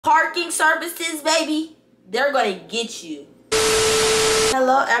parking services, baby, they're gonna get you.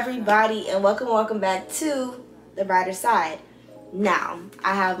 Hello everybody, and welcome back to the brighter side. Now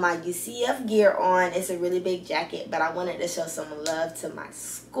I have my UCF gear on. It's a really big jacket, but I wanted to show some love to my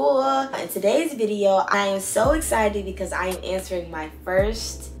school. In today's video, I am so excited because I am answering my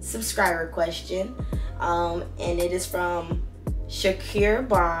first subscriber question, and it is from Shakir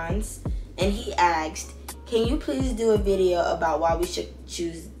Bonds, and he asked, can you please do a video about why we should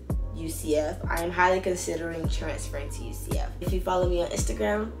choose UCF? I am highly considering transferring to UCF. If you follow me on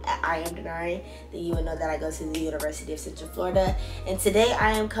Instagram at I am Danariidiaries, then you will know that I go to the University of Central Florida. And today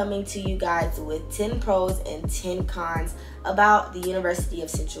I am coming to you guys with 10 pros and 10 cons about the University of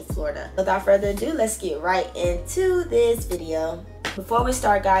Central Florida. Without further ado, let's get right into this video. Before we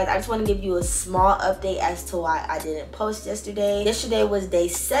start, guys, I just want to give you a small update as to why I didn't post yesterday. Yesterday was day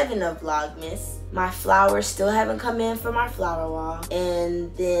 7 of Vlogmas. My flowers still haven't come in for my flower wall.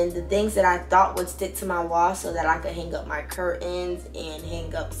 And then the things that I thought would stick to my wall so that I could hang up my curtains and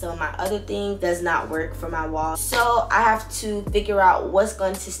hang up some of my other things does not work for my wall. So I have to figure out what's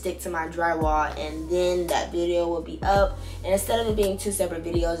going to stick to my drywall, and then that video will be up. And instead of it being 2 separate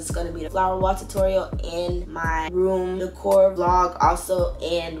videos, it's going to be the flower wall tutorial and my room decor vlog also,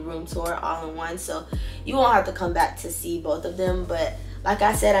 and room tour all in one. So you won't have to come back to see both of them, but like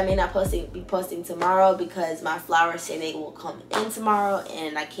I said, I may not be posting tomorrow because my flowers say they will come in tomorrow,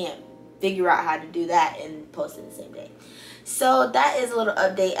 and I can't figure out how to do that and post it the same day. So that is a little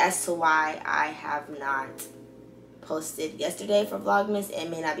update as to why I have not posted yesterday for Vlogmas and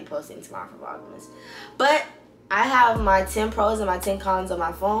may not be posting tomorrow for Vlogmas. But I have my 10 pros and my 10 cons on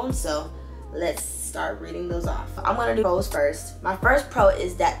my phone, so let's start reading those off. I'm gonna do pros first. My first pro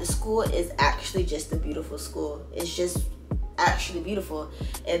is that the school is actually just a beautiful school. It's just actually beautiful.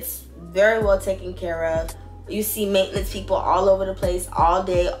 It's very well taken care of. You see maintenance people all over the place all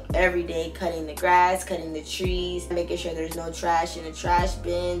day, every day, cutting the grass, cutting the trees, making sure there's no trash in the trash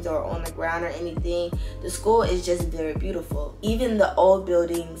bins or on the ground or anything. The school is just very beautiful. Even the old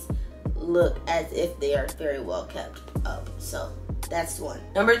buildings look as if they are very well kept up. So that's one.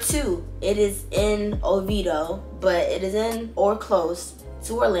 Number 2, it is in Oviedo, but it is in or close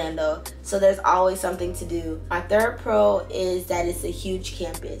to Orlando, so there's always something to do. My third pro is that it's a huge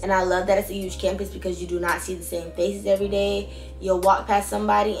campus, and I love that it's a huge campus because you do not see the same faces every day. You'll walk past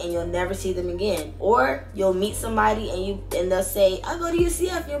somebody and you'll never see them again, or you'll meet somebody and they'll say, I go to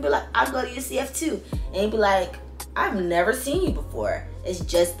UCF, and you'll be like, I go to UCF too, and you'll be like, I've never seen you before. It's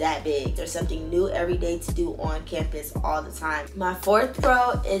just that big. There's something new every day to do on campus all the time. My fourth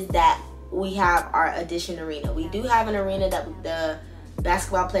pro is that we have our addition arena. We do have an arena that the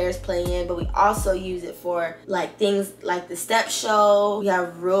basketball players play in, but we also use it for like things like the step show. We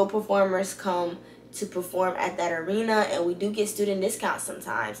have real performers come to perform at that arena, and we do get student discounts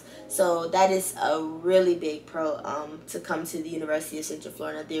sometimes. So that is a really big pro to come to the University of Central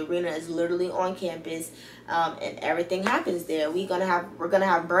Florida. The arena is literally on campus, and everything happens there. We're gonna have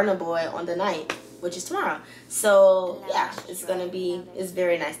Burna Boy on the night, which is tomorrow. So yeah, it's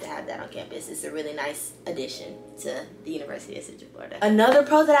very nice to have that on campus. It's a really nice addition to the University of Central Florida. Another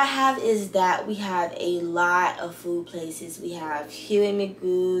pro that I have is that we have a lot of food places. We have Huey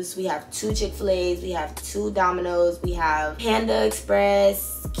McGoo's, we have 2 Chick-fil-A's, we have 2 Domino's, we have Panda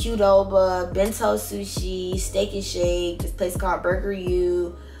Express, Qdoba, Bento Sushi, Steak and Shake, this place called Burger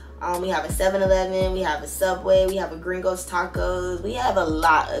U. We have a 7-Eleven, we have a Subway, we have a Gringo's Tacos, we have a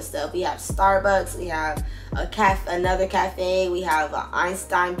lot of stuff. We have Starbucks, we have another cafe, we have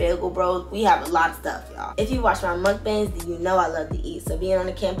Einstein Bagel Bros. We have a lot of stuff, y'all. If you watch my mukbangs, then you know I love to eat. So being on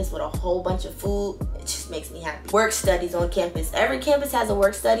the campus with a whole bunch of food, it just makes me happy. Work studies on campus. Every campus has a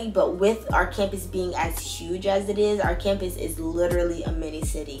work study, but with our campus being as huge as it is, our campus is literally a mini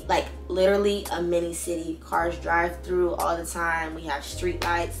city. Like literally a mini city. Cars drive through all the time. We have street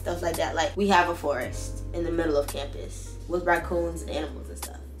lights, stuff like that. Like we have a forest in the middle of campus with raccoons and animals and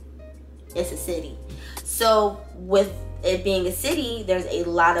stuff. It's a city. So with it being a city, there's a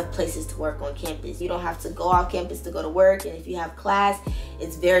lot of places to work on campus. You don't have to go off campus to go to work, and if you have class,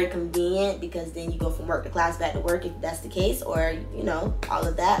 it's very convenient because then you go from work to class, back to work if that's the case, or you know, all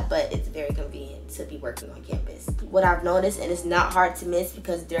of that. But it's very convenient to be working on campus. What I've noticed, and it's not hard to miss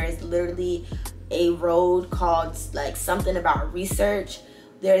because there is literally a road called like something about research.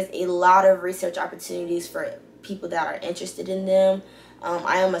 There's a lot of research opportunities for people that are interested in them.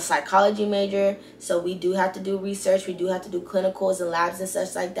 I am a psychology major, so we do have to do research. We do have to do clinicals and labs and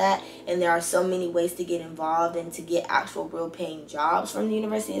such like that. And there are so many ways to get involved and to get actual real paying jobs from the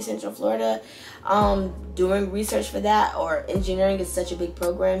University of Central Florida. Doing research for that, or engineering is such a big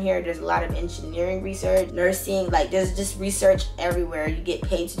program here. There's a lot of engineering research, nursing, like there's just research everywhere. You get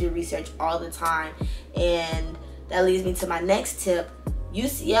paid to do research all the time. And that leads me to my next tip.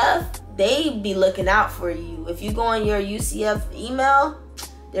 UCF, they be looking out for you. If you go on your UCF email,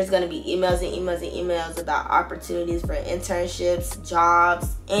 there's going to be emails and emails and emails about opportunities for internships,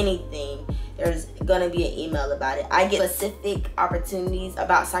 jobs, anything. There's going to be an email about it. I get specific opportunities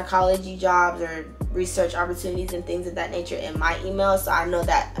about psychology jobs or research opportunities and things of that nature in my email, so I know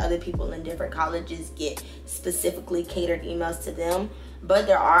that other people in different colleges get specifically catered emails to them. But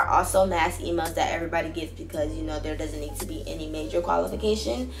there are also mass emails that everybody gets because, you know, there doesn't need to be any major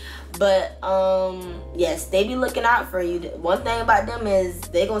qualification. But yes, they be looking out for you. One thing about them is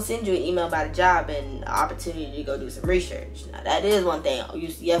they gonna send you an email about a job and an opportunity to go do some research. Now that is one thing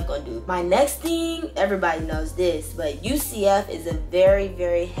UCF gonna do. My next thing, everybody knows this, but UCF is a very,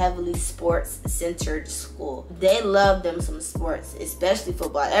 very heavily sports centered school. They love them some sports, especially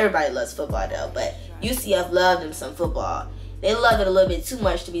football. Everybody loves football though, but UCF love them some football. They love it a little bit too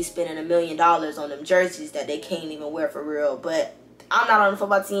much to be spending $1 million on them jerseys that they can't even wear for real. But I'm not on the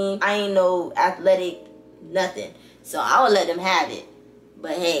football team. I ain't no athletic, nothing. So I would let them have it.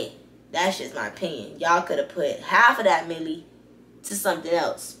 But hey, that's just my opinion. Y'all could have put half of that milli to something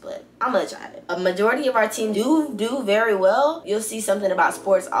else, but I'm gonna try it. A majority of our team do very well. You'll see something about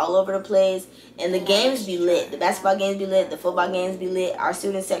sports all over the place, and the games be lit. The basketball games be lit, the football games be lit. Our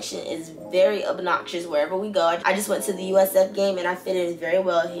student section is very obnoxious wherever we go. I just went to the USF game and I fit in very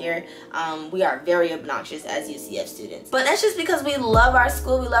well here. We are very obnoxious as UCF students, but that's just because we love our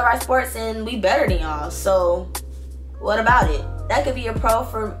school, we love our sports, and we better than y'all. So what about it? That could be a pro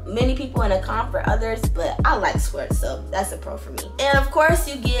for many people and a con for others, but I like sports, so that's a pro for me. And of course,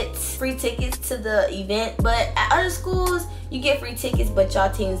 you get free tickets to the event, but at other schools, you get free tickets, but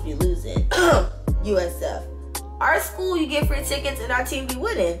y'all teams be losing. USF. Our school, you get free tickets and our team be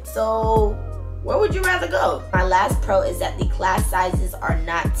winning. So where would you rather go? My last pro is that the class sizes are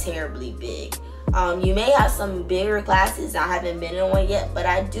not terribly big. You may have some bigger classes. I haven't been in one yet, but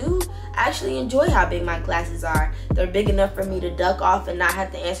I do actually enjoy how big my classes are. They're big enough for me to duck off and not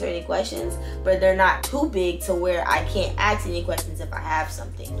have to answer any questions, but they're not too big to where I can't ask any questions if I have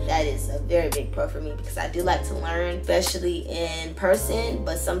something. That is a very big pro for me because I do like to learn, especially in person,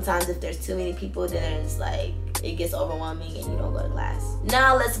 but sometimes if there's too many people, then it's like it gets overwhelming and you don't go to class.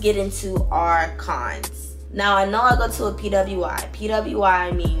 Now let's get into our cons. Now, I know I go to a PWI.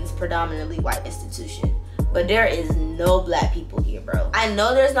 PWI means predominantly white institution. But there is no black people here, bro. I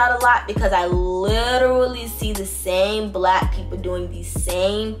know there's not a lot because I literally see the same black people doing the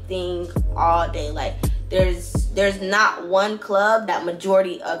same thing all day. Like, there's not one club that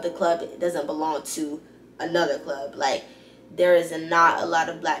majority of the club doesn't belong to another club. Like, there is not a lot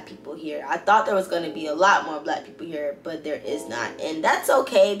of black people here. I thought there was going to be a lot more black people here, but there is not. And that's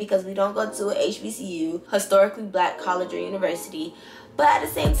okay because we don't go to a HBCU, historically black college or university. But at the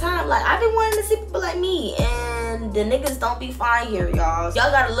same time, like, I've been wanting to see people like me, and the niggas don't be fine here, y'all. Y'all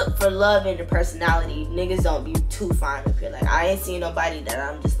gotta look for love in the personality. Niggas don't be too fine up here. Like, I ain't seen nobody that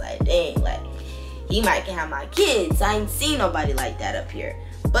I'm just like, dang, like, he might can have my kids. I ain't seen nobody like that up here.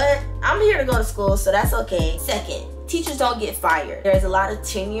 But I'm here to go to school, so that's okay. Second, teachers don't get fired. There's a lot of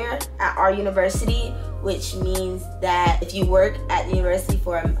tenure at our university, which means that if you work at the university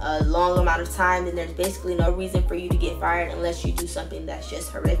for a long amount of time, then there's basically no reason for you to get fired unless you do something that's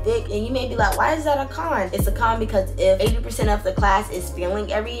just horrific. And you may be like, why is that a con? It's a con because if 80% of the class is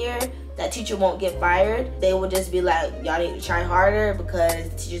failing every year, that teacher won't get fired. They will just be like, y'all need to try harder because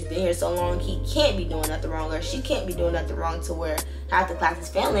the teacher's been here so long, he can't be doing nothing wrong, or she can't be doing nothing wrong to where half the class is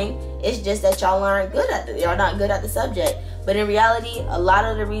failing. It's just that y'all aren't good at y'all not good at the subject. But in reality, a lot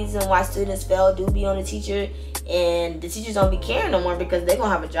of the reason why students fail do be on the teacher, and the teachers don't be caring no more because they're gonna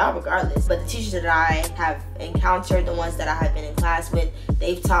have a job regardless. But the teachers that I have encountered, the ones that I have been in class with,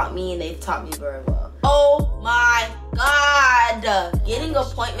 they've taught me, and they've taught me very well. Oh my God! Getting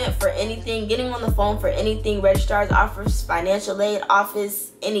appointment for anything, getting on the phone for anything, registrar's office, financial aid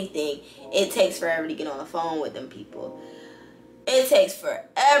office, anything, it takes forever to get on the phone with them people. It takes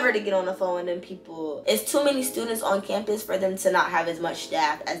forever to get on the phone with them people. It's too many students on campus for them to not have as much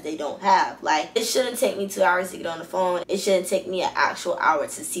staff as they don't have. Like, it shouldn't take me 2 hours to get on the phone. It shouldn't take me an actual hour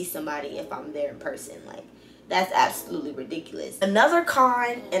to see somebody if I'm there in person. Like, That's absolutely ridiculous. Another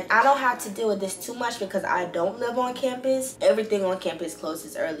con, and I don't have to deal with this too much because I don't live on campus. Everything on campus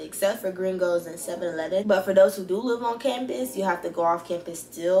closes early except for Gringos and 7-Eleven. But for those who do live on campus, you have to go off campus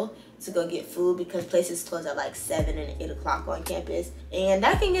still to go get food because places close at like 7 and 8 o'clock on campus. And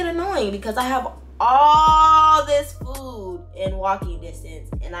that can get annoying because I have all this food in walking distance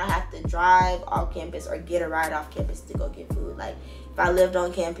and I have to drive off campus or get a ride off campus to go get food. Like, if I lived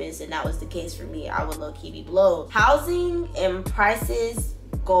on campus and that was the case for me, I would low-key be blown. Housing and prices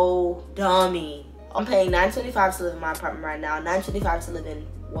go dummy. I'm paying $9.25 to live in my apartment right now, $9.25 to live in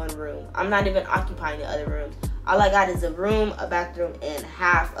one room. I'm not even occupying the other rooms. All I got is a room, a bathroom, and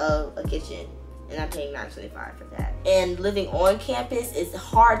half of a kitchen. And I'm paying $9.25 for that. And living on campus is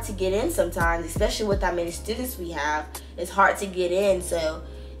hard to get in sometimes, especially with how many students we have. It's hard to get in, so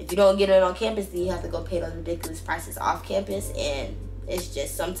if you don't get in on campus, then you have to go pay those ridiculous prices off campus, and it's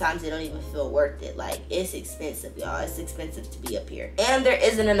just sometimes it don't even feel worth it. Like, it's expensive, y'all. It's expensive to be up here. And there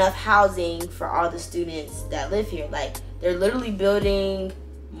isn't enough housing for all the students that live here. Like, they're literally building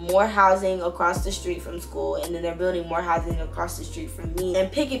more housing across the street from school, and then they're building more housing across the street from me.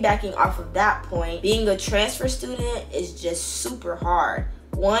 And piggybacking off of that point, being a transfer student is just super hard.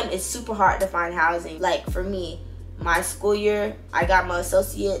 One, it's super hard to find housing. Like, for me, my school year, I got my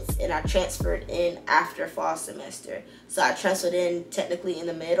associates and I transferred in after fall semester. So I transferred in technically in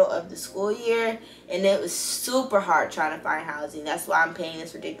the middle of the school year, and it was super hard trying to find housing. That's why I'm paying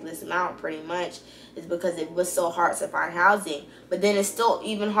this ridiculous amount pretty much, is because it was so hard to find housing. But then it's still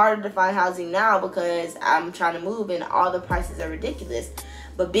even harder to find housing now because I'm trying to move and all the prices are ridiculous.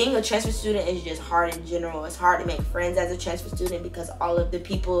 But being a transfer student is just hard in general. It's hard to make friends as a transfer student because all of the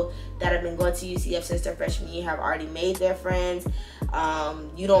people that have been going to UCF since their freshman year have already made their friends.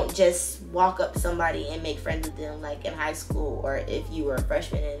 You don't just walk up to somebody and make friends with them like in high school, or if you were a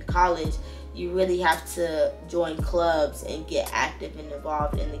freshman in college. You really have to join clubs and get active and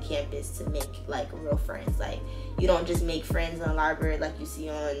involved in the campus to make like real friends. Like, you don't just make friends in the library like you see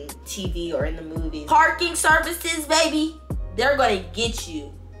on TV or in the movies. Parking services, baby. They're gonna get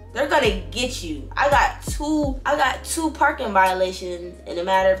you. They're gonna get you. I got two parking violations in a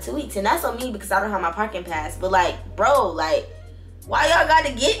matter of 2 weeks, and that's on me because I don't have my parking pass. But like, bro, like, why y'all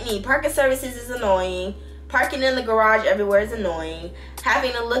gotta get me? Parking services is annoying. Parking in the garage everywhere is annoying.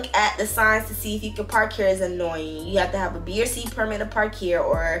 Having to look at the signs to see if you can park here is annoying. You have to have a B or C permit to park here,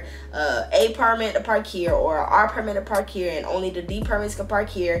 or A permit to park here, or an R permit to park here, and only the D permits can park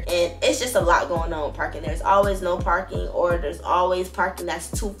here. And it's just a lot going on with parking. There's always no parking, or there's always parking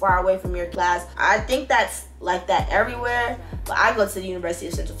that's too far away from your class. I think that's like that everywhere, but I go to the University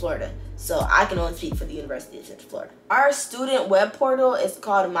of Central Florida, so I can only speak for the University of Central Florida. Our student web portal is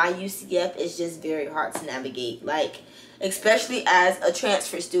called My UCF. It's just very hard to navigate, like, especially as a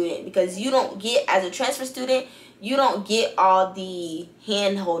transfer student, because you don't get, as a transfer student, you don't get all the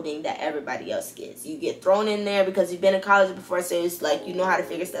hand holding that everybody else gets. You get thrown in there because you've been in college before, so it's like you know how to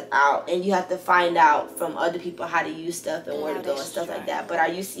figure stuff out, and you have to find out from other people how to use stuff and where to go and stuff like that. But our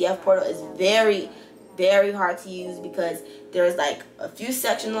UCF portal is very hard to use because there's like a few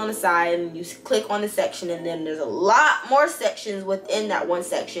sections on the side, and you click on the section, and then there's a lot more sections within that one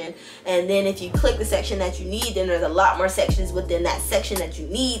section, and then if you click the section that you need, then there's a lot more sections within that section that you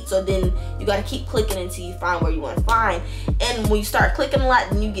need. So then you got to keep clicking until you find where you want to find. And when you start clicking a lot,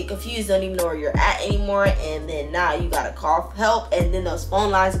 then you get confused, don't even know where you're at anymore, and then now you got to call for help, and then those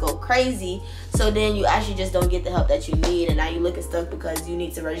phone lines go crazy. So then you actually just don't get the help that you need, and now you look at stuff because you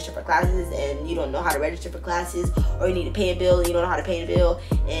need to register for classes and you don't know how to register for classes, or you need to pay a bill and you don't know how to pay the bill.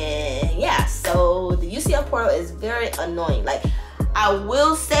 And yeah, so the UCF portal is very annoying. Like, I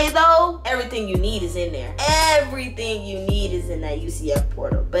will say though, everything you need is in there. Everything you need is in that UCF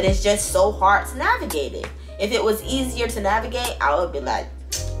portal, but it's just so hard to navigate it. If it was easier to navigate, I would be like,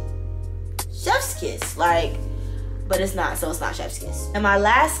 chef's kiss, like, but it's not, so it's not chef's kiss. And my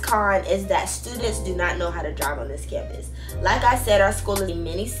last con is that students do not know how to drive on this campus. Like I said, our school is a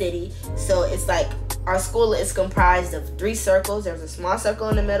mini city, so it's like our school is comprised of 3 circles. There's a small circle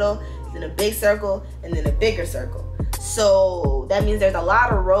in the middle, then a big circle, and then a bigger circle. So that means there's a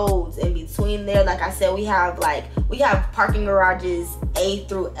lot of roads in between there. Like I said, we have parking garages A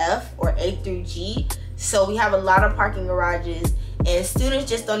through F or A through G. So we have a lot of parking garages, and students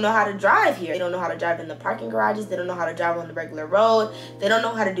just don't know how to drive here. They don't know how to drive in the parking garages. They don't know how to drive on the regular road. They don't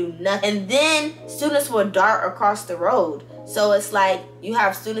know how to do nothing. And then students will dart across the road. So it's like you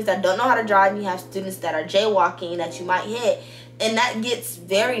have students that don't know how to drive, and you have students that are jaywalking that you might hit. And that gets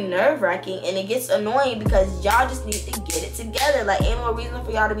very nerve-wracking, and it gets annoying because y'all just need to get it together. Like, ain't no reason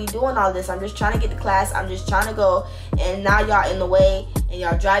for y'all to be doing all this. I'm just trying to get to class. I'm just trying to go, and now y'all in the way, and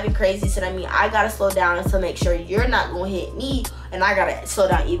y'all driving crazy. So that means I gotta slow down to make sure you're not gonna hit me, and I gotta slow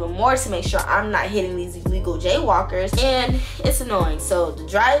down even more to make sure I'm not hitting these illegal jaywalkers. And it's annoying. So the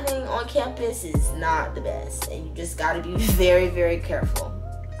driving on campus is not the best, and you just gotta be very, very careful.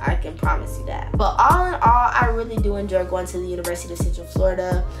 I can promise you that. But all in all, I really do enjoy going to the University of Central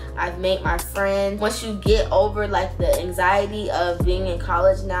Florida. I've made my friends. Once you get over like the anxiety of being in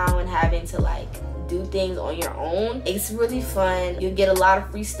college now and having to like do things on your own, it's really fun. You get a lot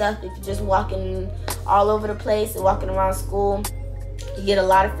of free stuff if you're just walking all over the place and walking around school. You get a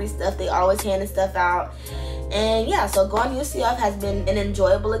lot of free stuff. They always handing stuff out. And yeah, so going to UCF has been an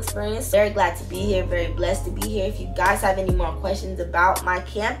enjoyable experience. Very glad to be here, very blessed to be here. If you guys have any more questions about my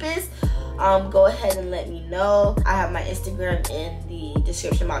campus, go ahead and let me know. I have my Instagram in the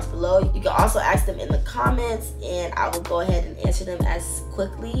description box below. You can also ask them in the comments, and I will go ahead and answer them as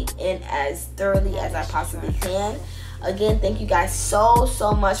quickly and as thoroughly as I possibly can. Again, thank you guys so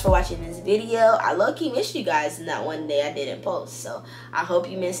much for watching this video. I low-key missed you guys in that one day I didn't post. So I hope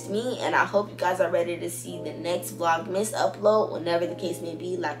you missed me, and I hope you guys are ready to see the next Vlogmas upload, whenever the case may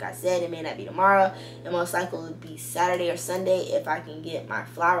be. Like I said, it may not be tomorrow. It most likely will be Saturday or Sunday if I can get my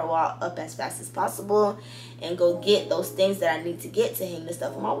flower wall up as fast as possible and go get those things that I need to get to hang the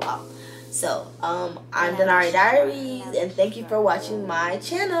stuff on my wall. So, I'm Danariidiaries, and thank you for watching my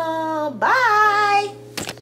channel. Bye!